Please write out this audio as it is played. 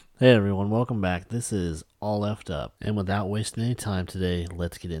Hey everyone, welcome back. This is All Effed Up. And without wasting any time today,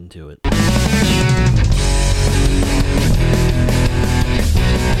 let's get into it.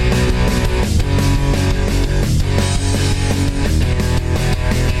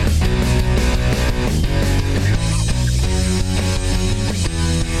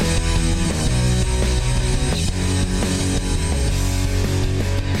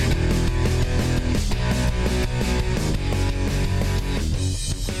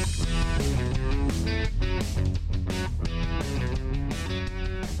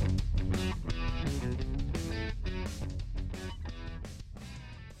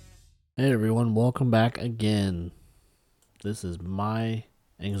 Hey everyone, welcome back again. This is my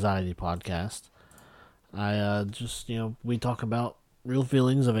anxiety podcast. We talk about real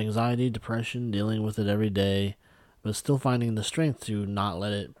feelings of anxiety, depression, dealing with it every day, but still finding the strength to not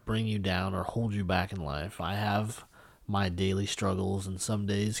let it bring you down or hold you back in life. I have my daily struggles, and some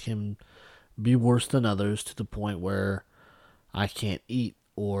days can be worse than others to the point where I can't eat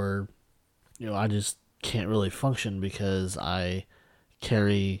or, I just can't really function because I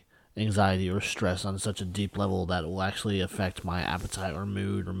carry anxiety or stress on such a deep level that it will actually affect my appetite or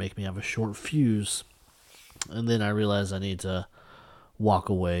mood or make me have a short fuse. And then I realize I need to walk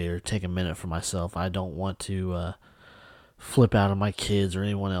away or take a minute for myself. I don't want to flip out on my kids or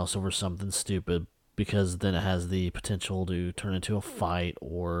anyone else over something stupid, because then it has the potential to turn into a fight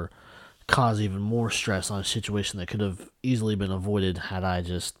or cause even more stress on a situation that could have easily been avoided had I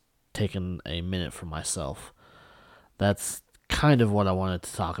just taken a minute for myself. That's kind of what I wanted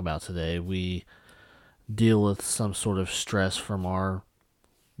to talk about today. We deal with some sort of stress from our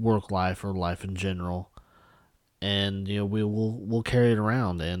work life or life in general, and we'll carry it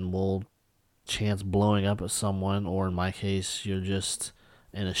around and we'll chance blowing up at someone, or in my case, you're just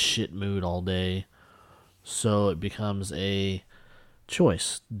in a shit mood all day. So it becomes a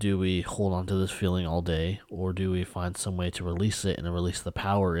choice. Do we hold on to this feeling all day, or do we find some way to release it and release the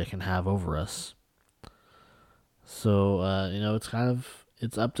power it can have over us? So,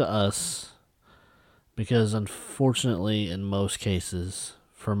 it's up to us, because unfortunately, in most cases,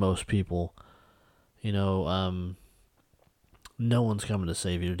 for most people, no one's coming to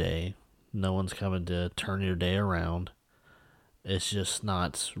save your day. No one's coming to turn your day around. It's just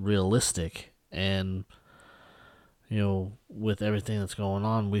not realistic. And, with everything that's going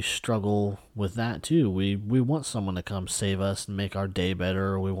on, we struggle with that too. We want someone to come save us and make our day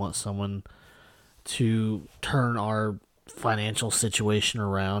better. Or we want someone to turn our financial situation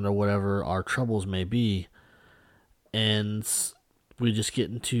around, or whatever our troubles may be. And we just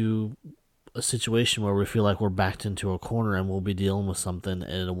get into a situation where we feel like we're backed into a corner and we'll be dealing with something,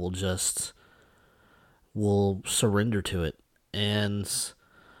 and we'll surrender to it. And,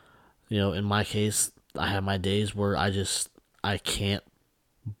 in my case, I have my days where I can't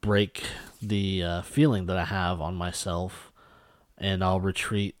break the feeling that I have on myself, and I'll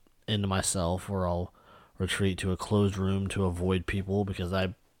retreat into myself, or I'll retreat to a closed room to avoid people because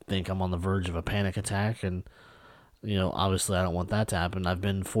I think I'm on the verge of a panic attack. And, obviously I don't want that to happen. I've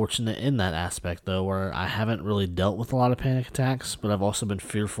been fortunate in that aspect, though, where I haven't really dealt with a lot of panic attacks, but I've also been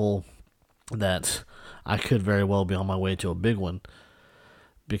fearful that I could very well be on my way to a big one,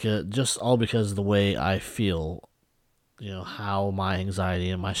 because of the way I feel, how my anxiety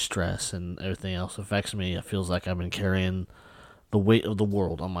and my stress and everything else affects me. It feels like I've been carrying the weight of the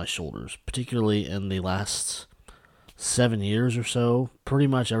world on my shoulders, particularly in the last 7 years or so. Pretty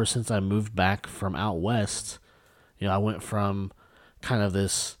much ever since I moved back from out west, I went from kind of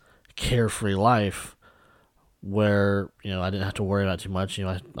this carefree life where, I didn't have to worry about too much.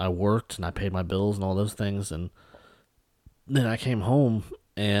 I worked and I paid my bills and all those things. And then I came home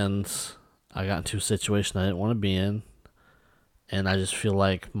and I got into a situation I didn't want to be in. And I just feel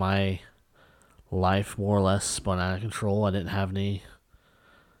like my life more or less spun out of control. I didn't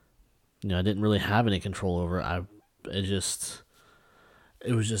really have any control over it.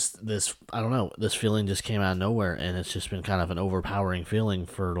 It was just this, I don't know, this feeling just came out of nowhere, and it's just been kind of an overpowering feeling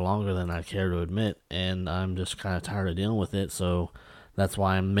for longer than I care to admit, and I'm just kind of tired of dealing with it. So that's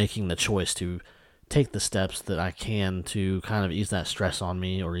why I'm making the choice to take the steps that I can to kind of ease that stress on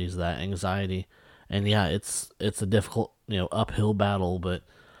me, or ease that anxiety. And yeah, it's a difficult, uphill battle, but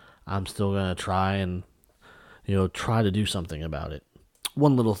I'm still going to try and, try to do something about it.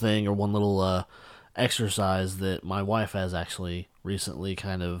 One little thing, or one little exercise that my wife has actually recently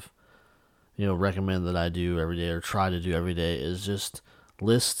kind of, recommend that I do every day, or try to do every day, is just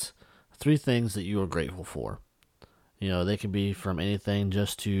list 3 things that you are grateful for. They could be from anything,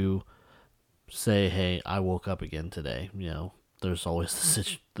 just to say, hey, I woke up again today. There's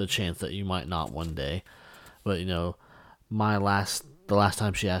always the chance that you might not one day. But, my last the last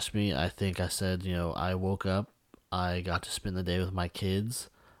time she asked me, I think I said, I woke up, I got to spend the day with my kids,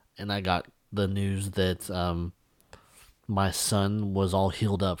 and I got the news that my son was all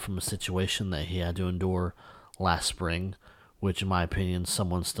healed up from a situation that he had to endure last spring, which, in my opinion,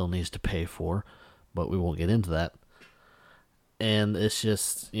 someone still needs to pay for, but we won't get into that. And it's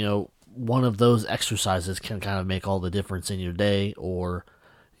just, one of those exercises can kind of make all the difference in your day, or,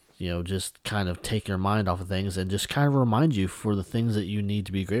 just kind of take your mind off of things and just kind of remind you for the things that you need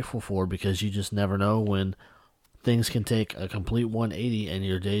to be grateful for, because you just never know when things can take a complete 180 and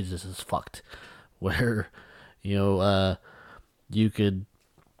your day just is fucked. Where, you could,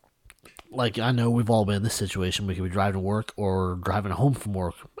 like, I know we've all been in this situation. We could be driving to work or driving home from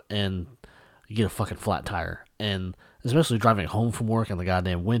work and you get a fucking flat tire. And especially driving home from work in the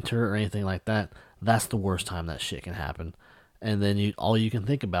goddamn winter or anything like that, that's the worst time that shit can happen. And then all you can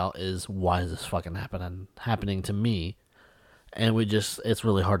think about is, why is this fucking happening to me? And it's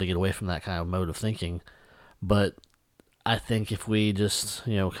really hard to get away from that kind of mode of thinking. But I think if we just,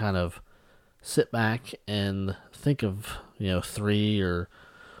 kind of sit back and think of, 3 or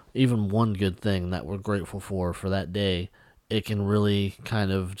even one good thing that we're grateful for that day, it can really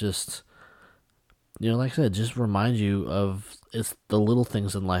kind of just, like I said, just remind you of it's the little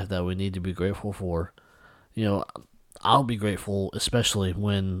things in life that we need to be grateful for. I'll be grateful, especially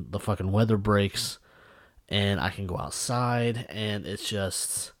when the fucking weather breaks and I can go outside and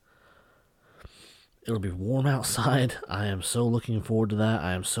it'll be warm outside. I am so looking forward to that.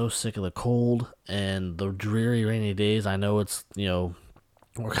 I am so sick of the cold and the dreary rainy days. I know it's, we're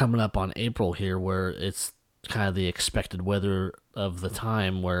coming up on April here, where it's kind of the expected weather of the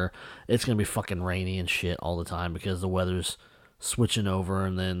time, where it's going to be fucking rainy and shit all the time because the weather's switching over,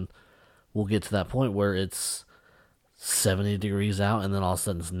 and then we'll get to that point where it's 70 degrees out and then all of a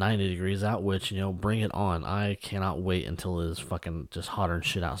sudden it's 90 degrees out, which, bring it on. I cannot wait until it is fucking just hotter and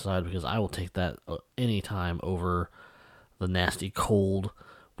shit outside, because I will take that any time over the nasty cold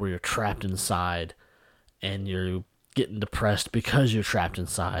where you're trapped inside and you're getting depressed because you're trapped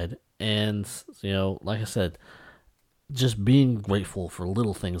inside. And, like I said, just being grateful for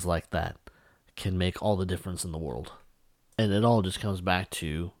little things like that can make all the difference in the world. And it all just comes back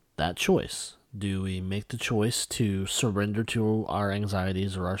to that choice. Do we make the choice to surrender to our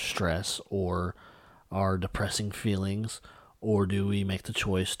anxieties or our stress or our depressing feelings, or do we make the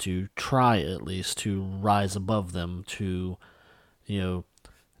choice to try at least to rise above them, to, just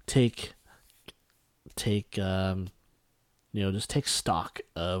take stock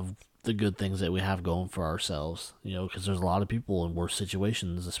of the good things that we have going for ourselves, because there's a lot of people in worse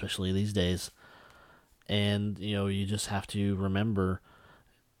situations, especially these days. And, you just have to remember,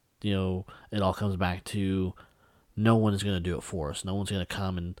 it all comes back to no one is going to do it for us. No one's going to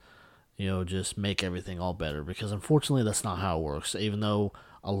come and, just make everything all better, because unfortunately that's not how it works. Even though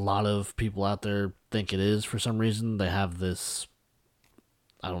a lot of people out there think it is for some reason, they have this,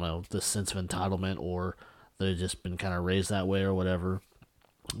 I don't know, this sense of entitlement, or they've just been kind of raised that way or whatever.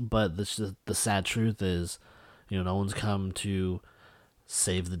 But the sad truth is, no one's come to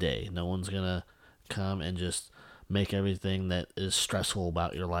save the day. No one's going to come and just make everything that is stressful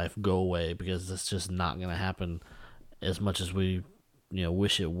about your life go away, because that's just not going to happen, as much as we,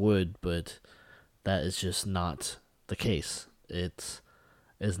 wish it would. But that is just not the case. It's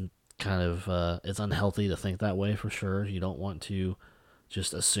kind of, it's unhealthy to think that way, for sure. You don't want to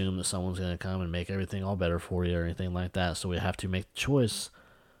just assume that someone's going to come and make everything all better for you or anything like that. So we have to make the choice.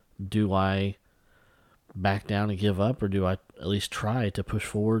 Do I back down and give up, or do I at least try to push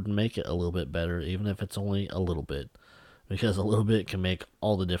forward and make it a little bit better, even if it's only a little bit? Because a little bit can make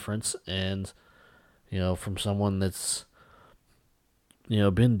all the difference. And, from someone that's,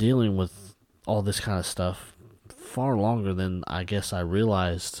 been dealing with all this kind of stuff far longer than I guess I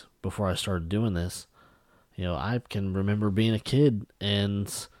realized before I started doing this, I can remember being a kid and,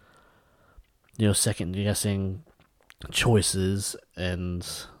 second guessing choices and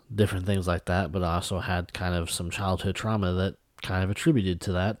different things like that. But I also had kind of some childhood trauma that kind of attributed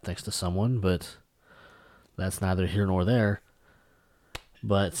to that, thanks to someone. But that's neither here nor there.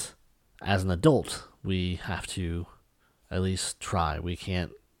 But as an adult, we have to at least try. We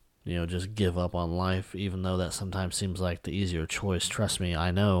can't, just give up on life, even though that sometimes seems like the easier choice. Trust me,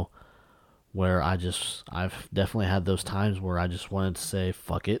 I know, where I've definitely had those times where I just wanted to say,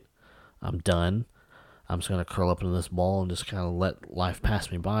 fuck it, I'm done. I'm just going to curl up into this ball and just kind of let life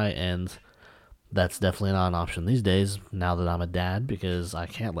pass me by. And that's definitely not an option these days, now that I'm a dad, because I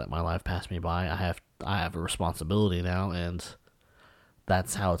can't let my life pass me by. I have a responsibility now, and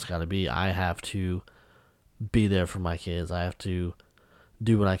that's how it's got to be. I have to be there for my kids. I have to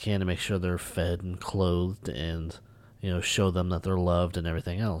do what I can to make sure they're fed and clothed and, show them that they're loved and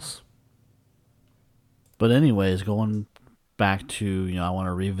everything else. But anyways, going back to, I want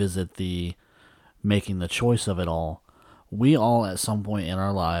to revisit the making the choice of it all. We all at some point in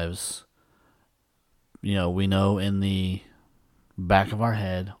our lives, we know in the back of our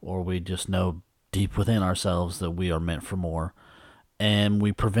head, or we just know deep within ourselves that we are meant for more. And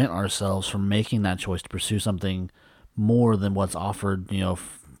we prevent ourselves from making that choice to pursue something more than what's offered,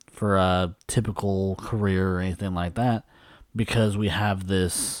 for a typical career or anything like that, because we have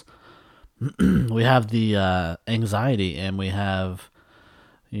this, we have the anxiety, and we have,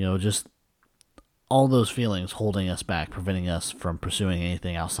 just all those feelings holding us back, preventing us from pursuing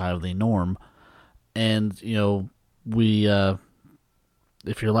anything outside of the norm. And, we,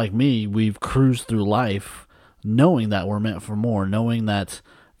 if you're like me, we've cruised through life knowing that we're meant for more, knowing that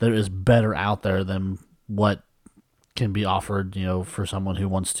there is better out there than what can be offered, for someone who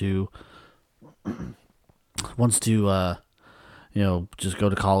wants to, just go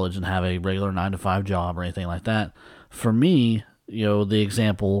to college and have a regular 9-to-5 job or anything like that. For me, the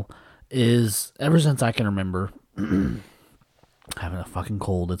example is, ever since I can remember, having a fucking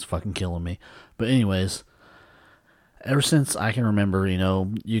cold, it's fucking killing me. But anyways, ever since I can remember,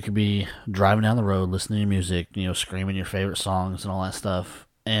 you could be driving down the road, listening to music, screaming your favorite songs and all that stuff,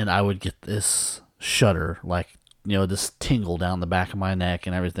 and I would get this shudder, like, this tingle down the back of my neck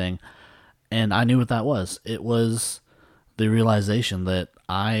and everything. And I knew what that was. It was the realization that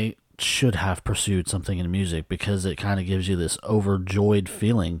I should have pursued something in music, because it kind of gives you this overjoyed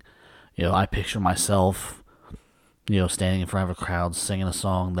feeling. I picture myself, standing in front of a crowd, singing a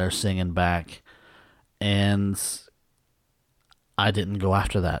song, they're singing back, and I didn't go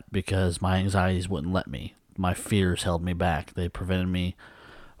after that because my anxieties wouldn't let me. My fears held me back. They prevented me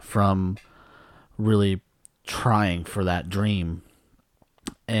from really trying for that dream.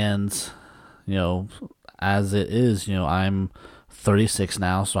 And, as it is, I'm 36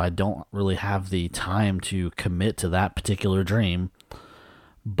 now, so I don't really have the time to commit to that particular dream.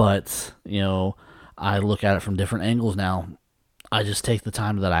 But, I look at it from different angles now. I just take the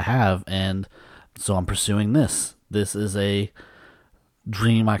time that I have, and so I'm pursuing this. This is a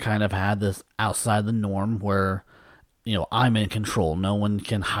dream I kind of had, this outside the norm where, I'm in control. No one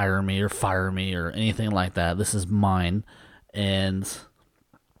can hire me or fire me or anything like that. This is mine. And,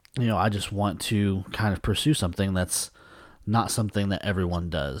 I just want to kind of pursue something that's not something that everyone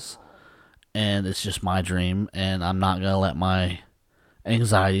does. And it's just my dream, and I'm not going to let my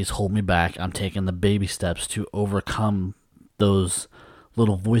anxieties hold me back. I'm taking the baby steps to overcome those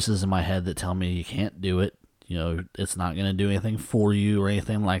little voices in my head that tell me you can't do it. It's not going to do anything for you or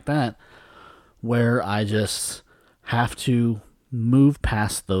anything like that, where I just have to move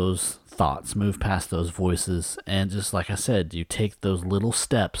past those thoughts, move past those voices, and just like I said, you take those little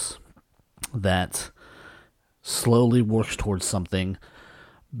steps that slowly works towards something,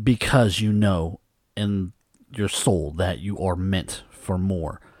 because in your soul that you are meant for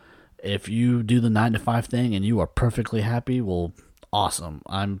more. If you do the 9-to-5 thing and you are perfectly happy, well, awesome.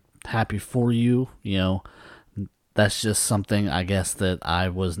 I'm happy for you. That's just something, I guess, that I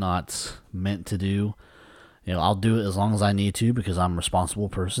was not meant to do. I'll do it as long as I need to, because I'm a responsible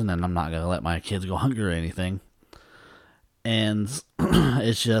person and I'm not going to let my kids go hungry or anything. And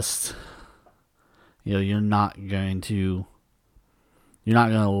it's just, you're not going to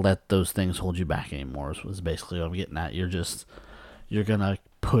let those things hold you back anymore, is basically what I'm getting at. You're going to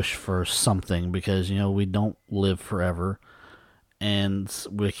push for something, because, we don't live forever, and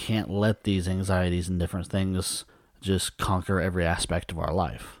we can't let these anxieties and different things just conquer every aspect of our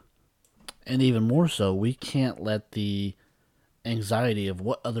life. And even more so, we can't let the anxiety of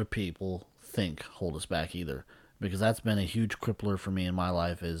what other people think hold us back either, because that's been a huge crippler for me in my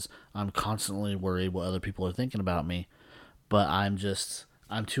life. Is I'm constantly worried what other people are thinking about me, but I'm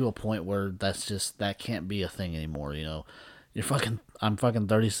to a point where that can't be a thing anymore. I'm fucking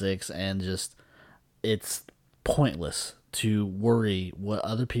 36, and just, it's pointless to worry what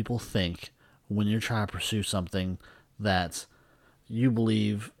other people think when you're trying to pursue something that you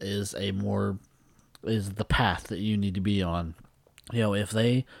believe is the path that you need to be on. If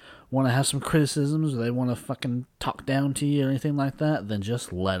they want to have some criticisms, or they want to fucking talk down to you or anything like that, then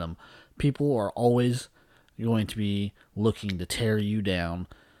just let them. People are always going to be looking to tear you down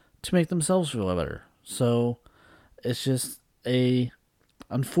to make themselves feel better. So it's just a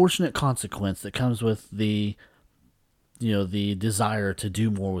unfortunate consequence that comes with the desire to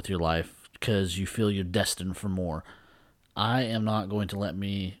do more with your life, because you feel you're destined for more. I am not going to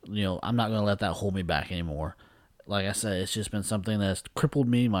I'm not going to let that hold me back anymore. Like I said, it's just been something that's crippled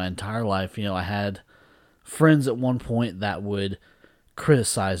me my entire life. I had friends at one point that would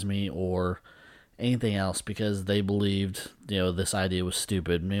criticize me or anything else because they believed, this idea was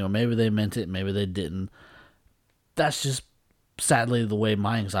stupid. Maybe they meant it, maybe they didn't. That's just sadly the way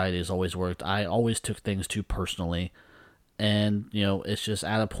my anxiety has always worked. I always took things too personally. And, it's just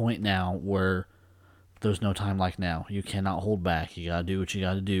at a point now where there's no time like now. You cannot hold back. You gotta do what you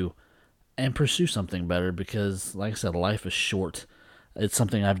gotta do and pursue something better because, like I said, life is short. It's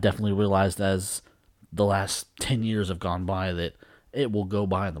something I've definitely realized as the last 10 years have gone by, that it will go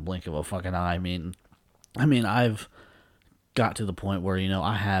by in the blink of a fucking eye. I mean, I've got to the point where,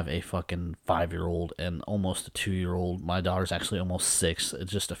 I have a fucking 5-year-old and almost a 2-year-old. My daughter's actually almost 6.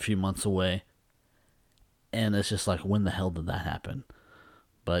 It's just a few months away. And it's just like, when the hell did that happen?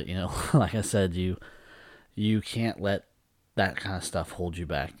 But, like I said, you can't let that kind of stuff hold you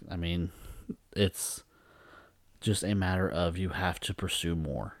back. I mean, it's just a matter of you have to pursue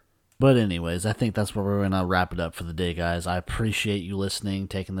more. But anyways, I think that's where we're going to wrap it up for the day, guys. I appreciate you listening,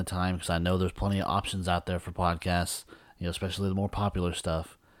 taking the time, because I know there's plenty of options out there for podcasts, especially the more popular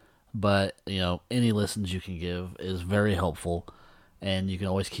stuff. But, any listens you can give is very helpful. And you can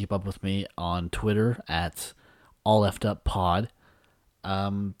always keep up with me on Twitter at AllEffedUpPod.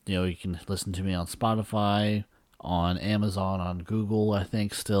 You can listen to me on Spotify, on Amazon, on Google, I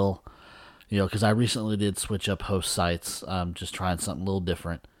think still. Because I recently did switch up host sites, just trying something a little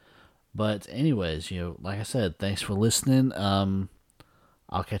different. But anyways, like I said, thanks for listening.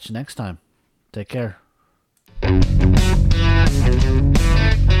 I'll catch you next time. Take care.